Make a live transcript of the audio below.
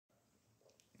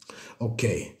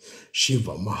Okay.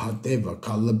 Shiva, Mahadeva,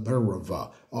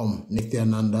 Kalabhairava, Om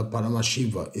Nityananda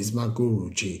Paramashiva is my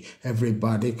Guruji.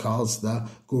 Everybody calls the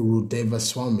Guru Deva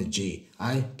Swamiji.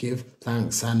 I give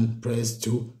thanks and praise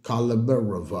to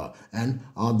Kalabhairava and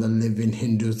all the living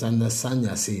Hindus and the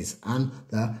sannyasis and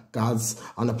the gods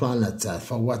on the planet Earth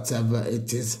for whatever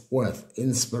it is worth.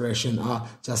 Inspiration or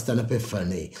just an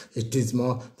epiphany. It is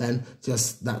more than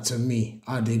just that to me.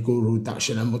 Adi Guru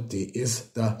Dakshinamurti is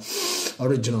the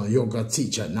original yoga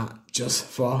teacher, not just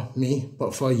for me,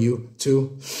 but for you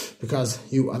too, because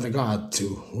you are the God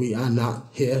too. We are not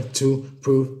here to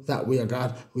prove that we are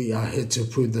God. We are here to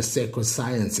prove the sacred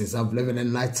sciences of living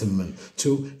enlightenment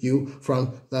to you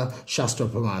from the Shastra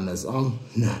Puranas.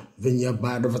 Vinya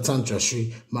Bhairava Tantra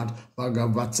Sri Mad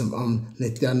Bhagavatam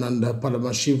Nityananda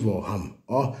Paramashivoham,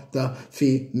 or the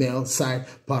female side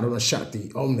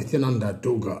Paramashakti Nityananda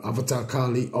Durga Avatar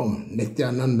Kali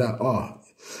Nityananda, or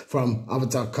from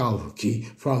Avatar Kalki,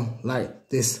 from like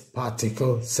this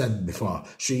particle said before,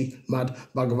 Sri Mad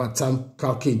Bhagavatam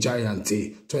Kalki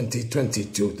Jayanti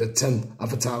 2022, the 10th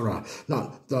Avatara,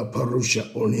 not the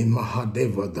Purusha, only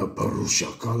Mahadeva, the Purusha,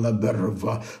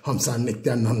 Kalabhairava, Hamsa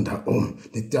Nityananda,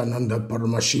 Nityananda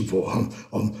Paramashivo,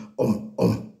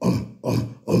 Om.